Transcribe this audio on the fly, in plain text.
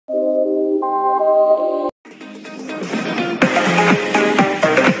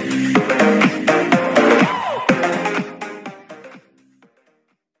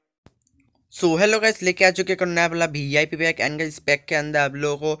So hello guys, लेके आ चुके हैं नया वाला VIP pack. And guys pack के अंदर आप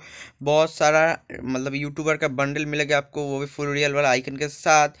लोगों को बहुत सारा मतलब यूट्यूबर का बंडल मिलेगा आपको, वो भी फुल रियल वाला आइकन के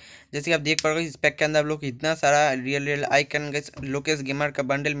साथ। जैसे कि आप देख पाओगे इस पैक के अंदर आप लोग को इतना सारा real icon guys, Lokesh gamer का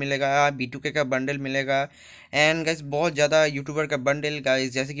बंडल मिलेगा, B2K का बंडल मिलेगा। एंड गाइस बहुत ज़्यादा यूट्यूबर का बंडल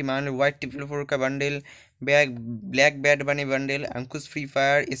गाइस, जैसे कि मान लो White444 का बंडल, ब्लैक बैट बने बंडल, अंकुश फ्री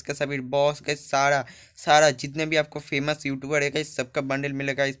फायर, इसका सभी बॉस गाइस, सारा जितने भी आपको फेमस यूट्यूबर है गाइस सबका बंडल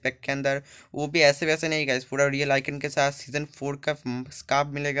मिलेगा इस पैक के अंदर। वो भी ऐसे वैसे नहीं गाइस, पूरा रियल आइकन के साथ। सीजन 4 का स्कार्फ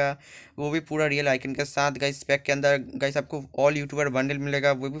मिलेगा, वो भी पूरा रियल आइकन के साथ गाइस। पैक के अंदर गाइस आपको ऑल यूट्यूबर बंडल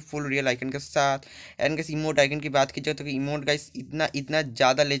मिलेगा, वो भी फुल रियल आइकन के साथ। एंड गाइस इमोट आइकन की बात की जाए तो इमोट गाइस इतना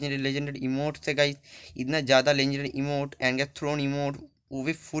ज़्यादा लेजेंडरी इमोट से गाइस, इतना ज़्यादा legendary emote. And guys throne emote, वो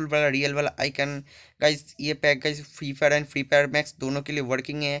भी फुल वाला रियल वाला आइकन गाइस। ये pack guys free fire and free fire max दोनों के लिए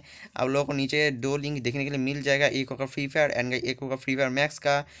वर्किंग है। आप लोगों को नीचे 2 लिंक देखने के लिए मिल जाएगा, एक होगा फ्री फायर एंड एक होगा फ्री फायर मैक्स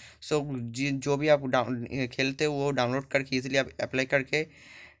का। सो जो भी आप खेलते हो वो डाउनलोड करके इजीली आप अप्लाई करके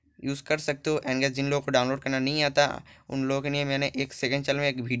यूज़ कर सकते हो। एंड जिन लोगों को डाउनलोड करना नहीं आता उन लोगों के लिए मैंने एक सेकंड चैनल में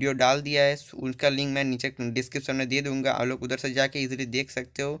एक वीडियो डाल दिया है, उसका लिंक मैं नीचे डिस्क्रिप्शन में दे दूंगा, आप लोग उधर से जाके इजीली देख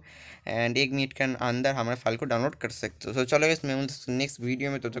सकते हो। एंड 1 मिनट के अंदर हमारे फाइल को डाउनलोड कर सकते हो। सो चलो गाइस, मैं नेक्स्ट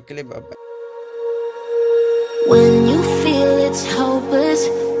वीडियो में, तो तब के लिए bye. When you feel it's hopeless,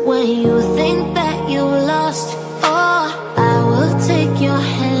 when you think that you lost, oh, I will take your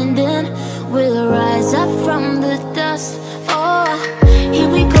hand and we'll rise up from the dust. Oh, here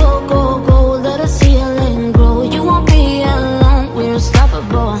we go, let us heal and grow. You won't be alone, we're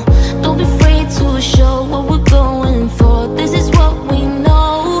unstoppable. Don't be afraid to show what we're going for. This is what we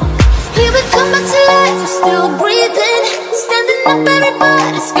know. Here we come back to life, we're still breathing. Standing up,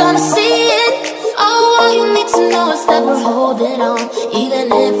 everybody's gonna see it. Oh, all you need to know is that we're holding on.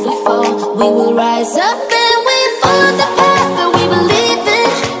 Even if we fall, we will rise up and we follow the path that we believe in.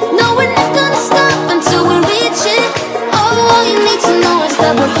 No, we're not gonna stop until we reach it. Oh, all you need to know is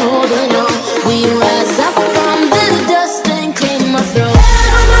that we're holding on. We rise up from the dust and claim our throne.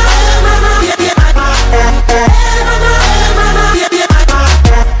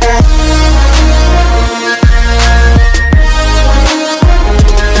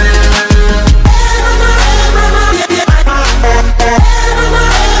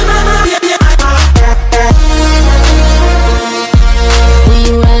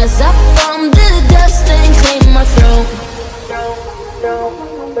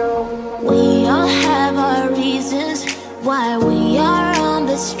 We all have our reasons why we are on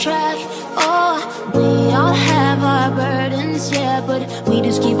this track. Oh, we all have our burdens, yeah, but we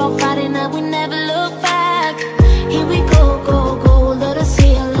just keep on fighting and we never look back. Here we go, let us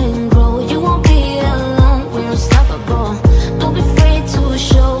heal and grow. You won't be alone, we're unstoppable. Don't be afraid to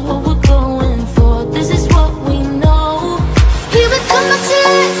show what we're going for. This is what we know. Here we come back to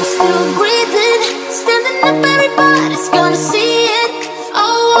life, we're still breathing. Standing up, everybody's gonna see it.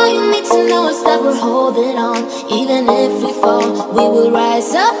 All you need to know is that we're holding on. Even if we fall, we will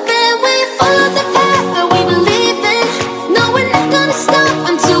rise up and we follow the path that we believe in. No, we're not gonna stop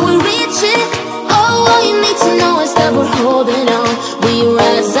until we reach it. Oh, all you need to know is that we're holding on. We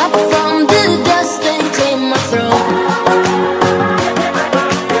rise up from the dust and claim our throne.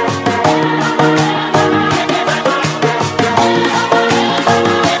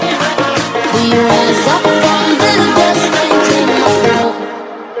 We rise up from the dust and claim our throne.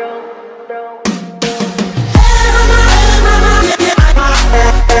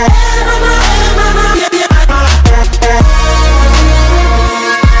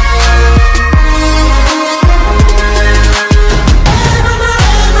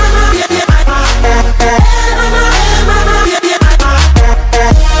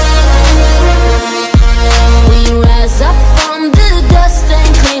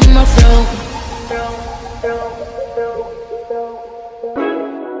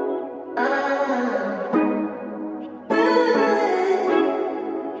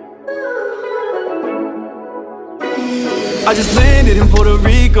 I just landed in Puerto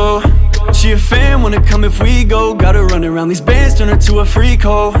Rico. She a fan, wanna come if we go. Gotta run around these bands, turn her to a freak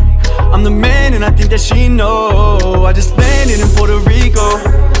hoe. I'm the man and I think that she know. I just landed in Puerto Rico.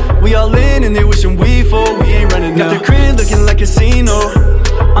 We all in and they wishing we fall. We ain't running now. Got the crib looking like a casino.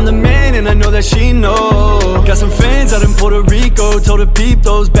 I'm the man and I know that she know. Got some fans out in Puerto Rico. Told her peep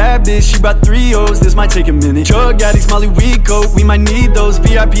those bad bad bitch, she brought 3 O's, this might take a minute. Drug addicts, Molly, weed coat, we might need those.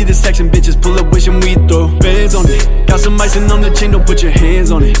 VIP the section, bitches pull up wishing we throw bands on it. Got some icing on the chain, don't put your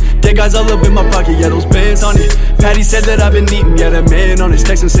hands on it. Dead guys all up in my pocket, yeah, those bands on it. Patty said that I've been eating, yeah, that man on it.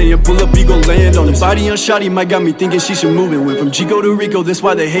 Texting saying pull up, he gon' land on it. Body on shawty might got me thinking she should move it. Went from Chico to Rico, that's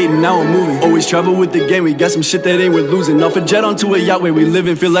why they hating, now I'm moving. Always travel with the game, we got some shit that ain't worth losing. Off a jet onto a yacht where we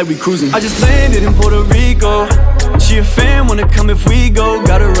living, feel like we cruising. I just landed in Puerto Rico. She a fan, wanna come if we go.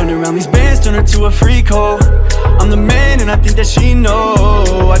 Gotta run around these bands, turn her to a freak hoe. I'm the man and I think that she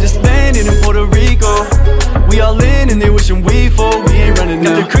know. I just landed in Puerto Rico. We all in and they wishing we fall. We ain't running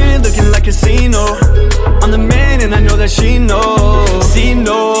now. Got the crib looking like casino. I'm the man and I know that she knows. She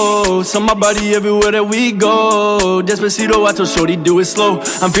knows. On my body everywhere that we go. Despacito, I told shorty do it slow.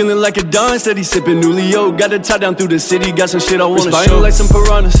 I'm feeling like a Don, steady sipping Julio. Got a tie down through the city, got some shit I wanna show. Like some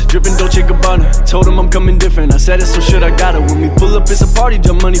piranhas, dripping Dolce Gabbana. Told him I'm coming different, I said it, so shit I got it. When we pull up, it's a party,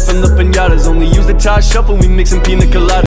 jump money from the pinatas. Only use the tie shuffle, we mixing pina coladas.